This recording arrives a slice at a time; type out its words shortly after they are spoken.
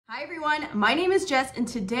Hi everyone, my name is Jess and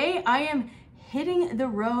today I am hitting the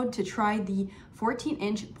road to try the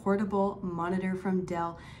 14-inch portable monitor from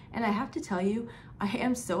Dell. And I have to tell you, I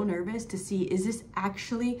am so nervous to see, is this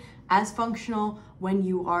actually as functional when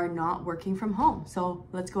you are not working from home? So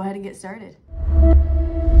let's go ahead and get started.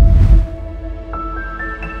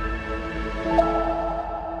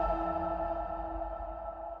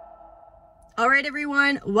 All right,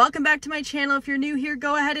 everyone, welcome back to my channel. If you're new here,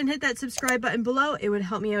 go ahead and hit that subscribe button below. It would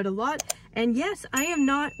help me out a lot. And yes, I am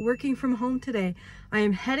not working from home today. I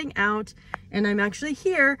am heading out and I'm actually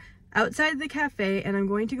here outside the cafe and I'm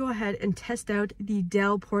going to go ahead and test out the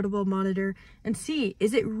Dell portable monitor and see,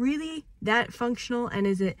 is it really that functional and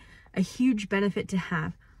is it a huge benefit to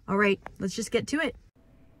have? All right, let's just get to it.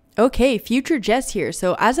 Okay, future Jess here.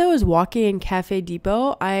 So as I was walking in Cafe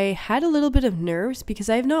Depot, I had a little bit of nerves because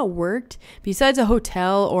I have not worked besides a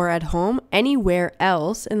hotel or at home anywhere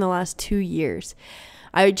else in the last 2 years.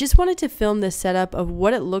 I just wanted to film this setup of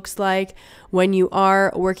what it looks like when you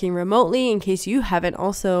are working remotely in case you haven't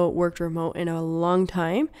also worked remote in a long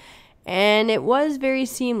time. And it was very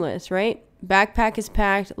seamless, right? Backpack is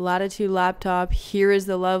packed, Latitude laptop. Here is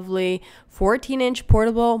the lovely 14-inch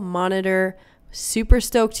portable monitor. Super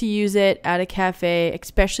stoked to use it at a cafe,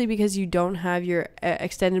 especially because you don't have your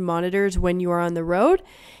extended monitors when you are on the road.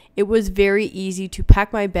 It was very easy to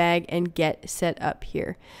pack my bag and get set up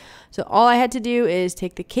here. So all I had to do is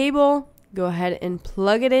take the cable, go ahead and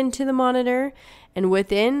plug it into the monitor, and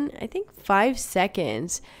within, I think 5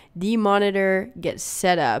 seconds, the monitor gets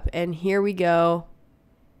set up. And here we go.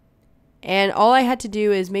 And all I had to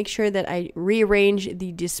do is make sure that I rearrange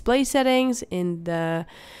the display settings in the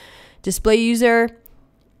display user,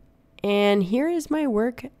 and here is my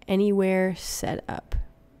work anywhere setup.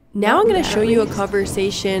 Now I'm going to show you a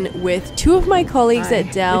conversation with two of my colleagues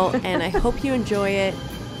at Dell, and I hope you enjoy it.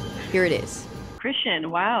 Here it is. Christian,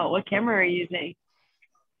 wow, what camera are you using?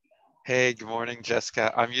 Hey, good morning,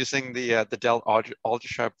 Jessica. I'm using the Dell Ultra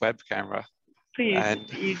Sharp web camera. Please,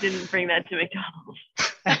 and you didn't bring that to McDonald's.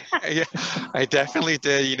 Yeah, I definitely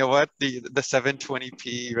did. You know what? The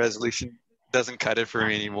 720p resolution doesn't cut it for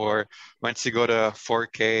me anymore. Once you go to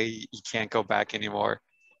 4K, you can't go back anymore.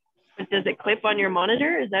 But does it clip on your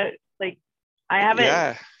monitor? Is that like, I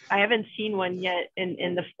haven't seen one yet in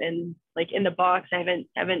the box. I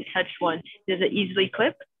haven't touched one. Does it easily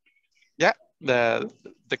clip? Yeah, the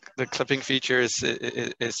clipping feature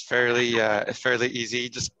is fairly easy.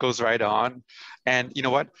 Just goes right on, and you know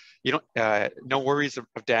what? You don't no worries of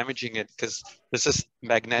damaging it because there's this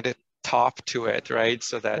magnetic top to it, right?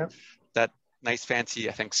 So that that nice fancy,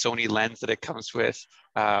 I think, Sony lens that it comes with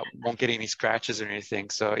won't get any scratches or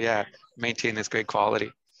anything. So yeah, maintain this great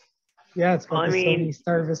quality. Yeah, it's got the Sony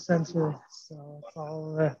Starvis sensor, so it's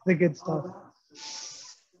all the good stuff.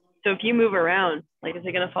 So if you move around, like, is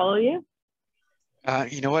it going to follow you?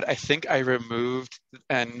 You know what? I think I removed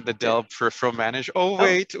and the Dell peripheral manager. Oh,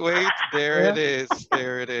 wait, there it is.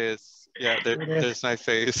 There it is. Yeah, there's my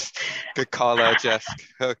face. Good call out, Jess.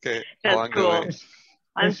 Okay, that's along cool. the way.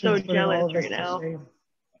 I'm so jealous right now.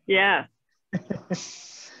 Yeah.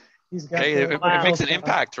 Hey, it makes an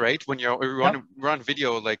impact, right? When we're on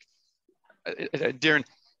video, like Darren,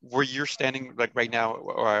 where you're standing like right now,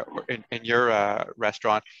 or in your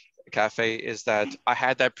restaurant cafe, is that I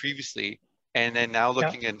had that previously, and then now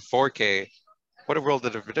looking in 4K, what a world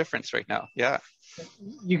of a difference right now. Yeah.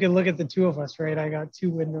 You can look at the two of us, right? I got two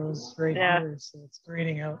windows right here, so it's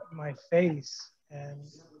draining out my face, and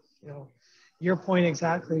you know. Your point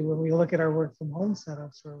exactly, when we look at our work from home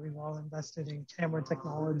setups where we've all invested in camera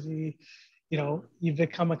technology, you know, you've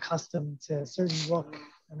become accustomed to a certain look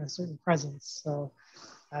and a certain presence. So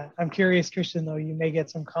I'm curious, Christian, though, you may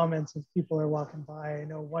get some comments if people are walking by. I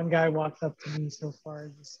know one guy walked up to me so far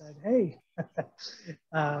and just said, hey,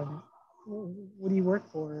 what do you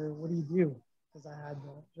work for? Or what do you do? Because I had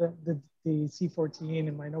the C14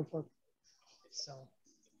 in my notebook. So.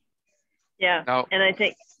 Yeah, and I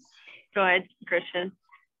think, go ahead, Christian.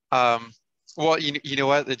 Well, you know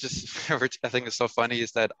what? It just, I think it's so funny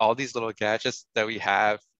is that all these little gadgets that we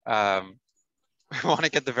have, we want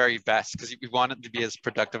to get the very best because we want it to be as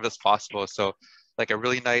productive as possible. So like a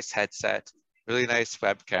really nice headset, really nice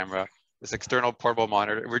web camera, this external portable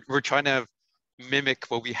monitor. We're trying to mimic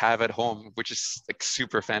what we have at home, which is like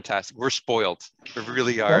super fantastic. We're spoiled. We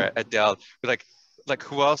really are at Dell. We're like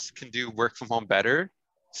who else can do work from home better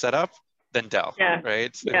setup than Dell,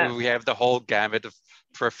 right? Yeah. We have the whole gamut of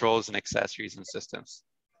peripherals and accessories and systems.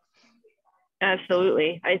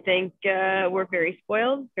 Absolutely. I think we're very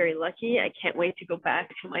spoiled, very lucky. I can't wait to go back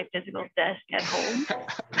to my physical desk at home.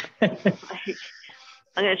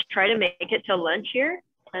 I'm going to try to make it till lunch here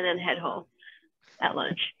and then head home at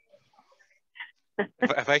lunch.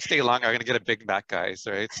 If I stay long, I'm gonna get a Big Mac, guys,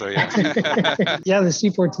 right? So yeah. Yeah, the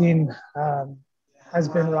C14 has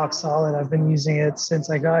been rock solid. I've been using it since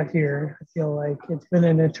I got here. I feel like it's been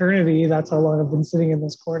an eternity. That's how long I've been sitting in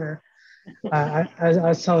this corner. I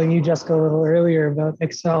was telling you, Jessica, a little earlier about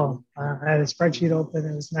Excel. I had a spreadsheet open.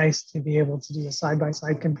 It was nice to be able to do a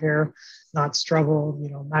side-by-side compare, not struggle,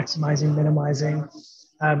 maximizing, minimizing.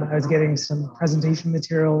 I was getting some presentation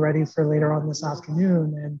material ready for later on this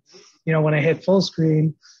afternoon. And, when I hit full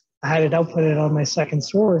screen, I had it outputted on my second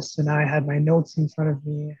source, and I had my notes in front of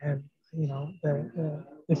me and,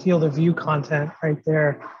 the field of view content right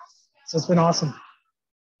there. So it's been awesome.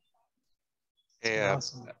 Yeah,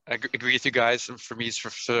 awesome. I agree with you guys. For me, it's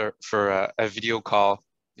for a video call,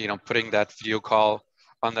 putting that video call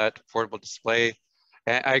on that portable display.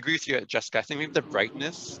 And I agree with you, Jessica. I think maybe the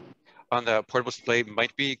brightness on the portable display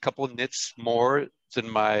might be a couple of nits more than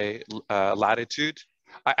my latitude.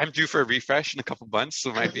 I'm due for a refresh in a couple months, so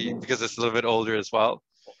it might be because it's a little bit older as well.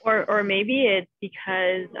 Or maybe it's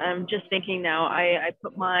because I'm just thinking now, I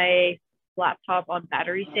put my laptop on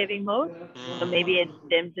battery saving mode, so maybe it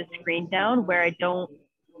dimmed the screen down where I don't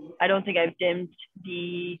think I've dimmed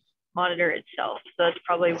the monitor itself. So that's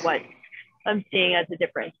probably what I'm seeing as a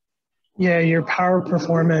difference. Yeah, your power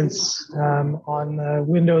performance on the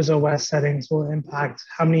Windows OS settings will impact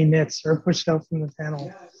how many nits are pushed out from the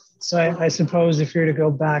panel. So I suppose if you're to go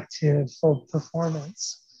back to full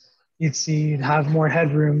performance, you'd have more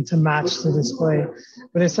headroom to match the display.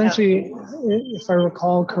 But essentially, if I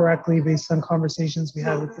recall correctly, based on conversations we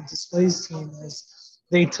had with the displays team, is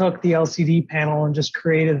they took the LCD panel and just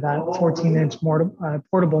created that 14-inch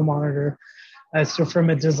portable monitor. So from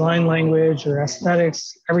a design language or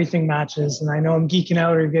aesthetics, everything matches. And I know I'm geeking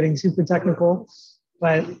out or getting super technical,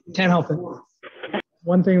 but can't help it.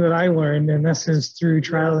 One thing that I learned, and this is through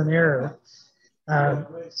trial and error,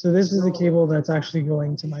 so this is the cable that's actually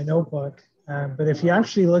going to my notebook. But if you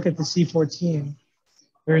actually look at the C14,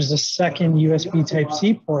 there's a second USB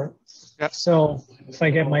Type-C port. Yep. So if I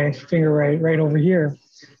get my finger right over here.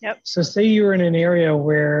 Yep. So say you were in an area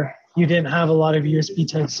where you didn't have a lot of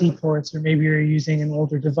USB Type-C ports, or maybe you're using an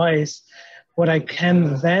older device. What I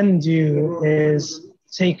can then do is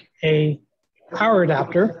take a power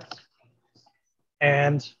adapter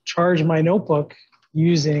and charge my notebook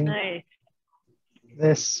using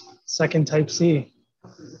this second Type-C.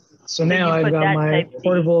 So now I've got my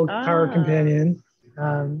portable power companion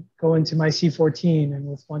go into my C14, and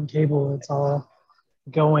with one cable, it's all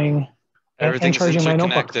going and charging my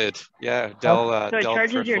notebook. Yeah, Dell. So it Dell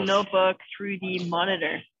charges your peripherals. notebook through the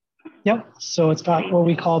monitor. Yep. So it's got what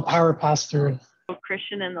we call power pass-through.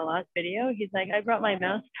 Christian in the last video, he's like, I brought my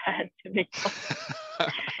mouse pad to make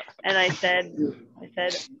and I said,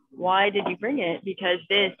 why did you bring it? Because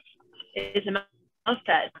this is a mouse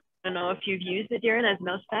pad. I don't know if you've used it, Darren, as a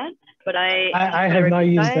mouse pad, but I have not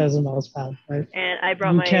used it as a mouse pad. Right? And I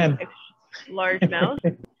brought my large mouse,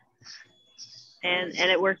 and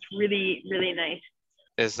it worked really, really nice.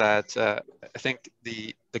 Is that I think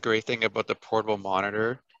the great thing about the portable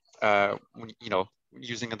monitor, when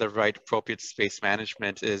using the right appropriate space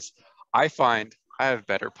management, is I find I have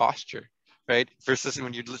better posture, right? Versus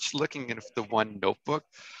when you're just looking at the one notebook,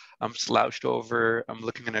 I'm slouched over, I'm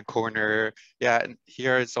looking in a corner. Yeah, and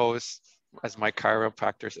here it's always, as my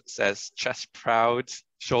chiropractor says, chest proud,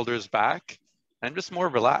 shoulders back, and just more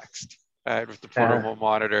relaxed with the portable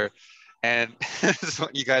monitor. And this is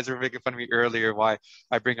what you guys were making fun of me earlier, why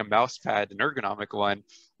I bring a mouse pad, an ergonomic one,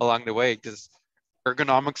 along the way, because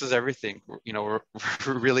ergonomics is everything. We're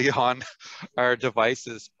really on our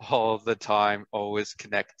devices all the time, always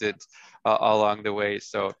connected along the way.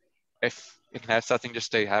 So if you can have something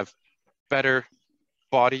just to have better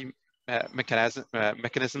body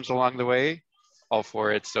mechanisms along the way, all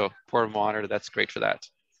for it. So portable monitor, that's great for that.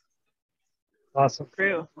 Awesome.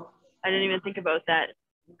 True. I didn't even think about that.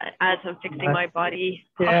 As I'm fixing my body.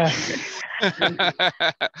 Yeah.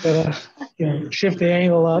 Shift the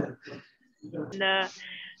angle up.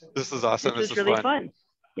 This is awesome. This is really fun.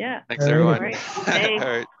 Yeah. Thanks, everyone. All right. Thanks. All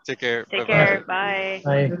right. Take care. Take care. Bye.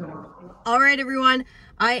 Bye. All right, everyone.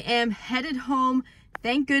 I am headed home.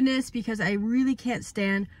 Thank goodness, because I really can't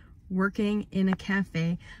stand working in a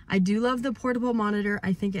cafe. I do love the portable monitor.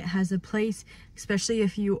 I think it has a place, especially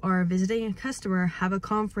if you are visiting a customer, have a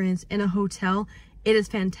conference in a hotel. It is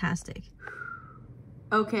fantastic.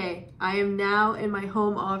 Okay, I am now in my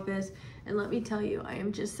home office, and let me tell you, I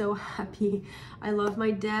am just so happy. I love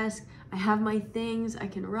my desk. I have my things. I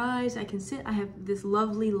can rise, I can sit. I have this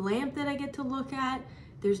lovely lamp that I get to look at.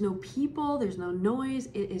 There's no people, there's no noise.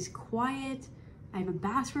 It is quiet. I have a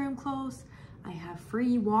bathroom close. I have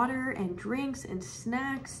free water and drinks and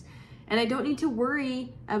snacks. And I don't need to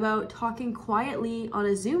worry about talking quietly on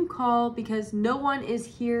a Zoom call because no one is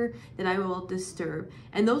here that I will disturb.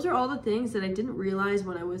 And those are all the things that I didn't realize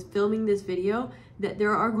when I was filming this video, that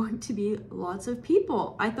there are going to be lots of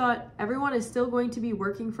people. I thought everyone is still going to be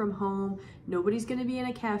working from home. Nobody's going to be in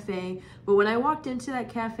a cafe. But when I walked into that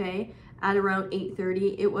cafe at around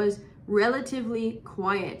 8:30, it was relatively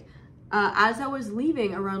quiet. As I was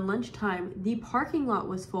leaving around lunchtime, the parking lot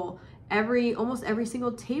was full. Almost every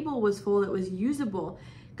single table was full that was usable.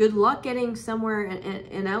 Good luck getting somewhere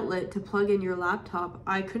an outlet to plug in your laptop.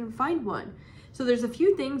 I couldn't find one. So there's a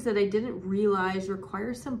few things that I didn't realize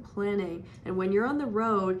require some planning. And when you're on the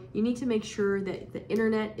road, you need to make sure that the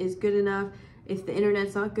internet is good enough. If the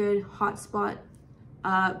internet's not good, hotspot.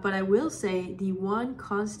 But I will say the one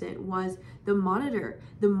constant was the monitor.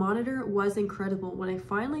 The monitor was incredible. When I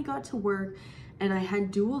finally got to work and I had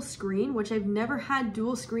dual screen, which I've never had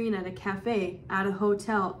dual screen at a cafe, at a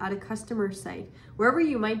hotel, at a customer site, wherever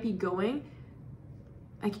you might be going,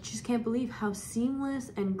 I just can't believe how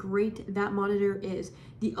seamless and great that monitor is.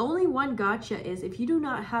 The only one gotcha is if you do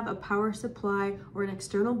not have a power supply or an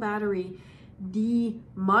external battery, the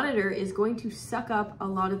monitor is going to suck up a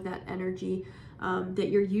lot of that energy that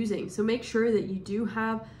you're using. So make sure that you do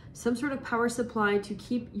have some sort of power supply to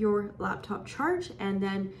keep your laptop charged, and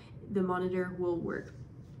then the monitor will work.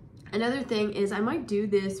 Another thing is I might do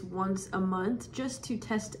this once a month just to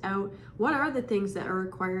test out what are the things that are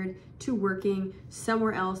required to working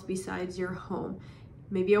somewhere else besides your home.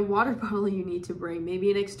 Maybe a water bottle you need to bring,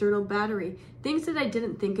 maybe an external battery, things that I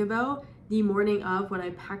didn't think about the morning of when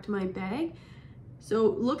I packed my bag. So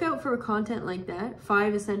look out for content like that,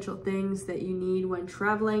 5 essential things that you need when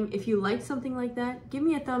traveling. If you like something like that, give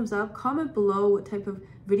me a thumbs up, comment below what type of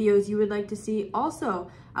videos you would like to see.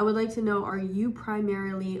 Also, I would like to know, are you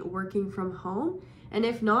primarily working from home? And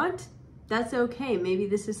if not, that's okay. Maybe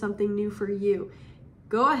this is something new for you.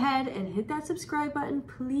 Go ahead and hit that subscribe button,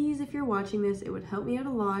 please, if you're watching this. It would help me out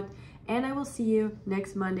a lot. And I will see you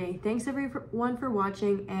next Monday. Thanks everyone for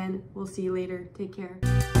watching, and we'll see you later. Take care.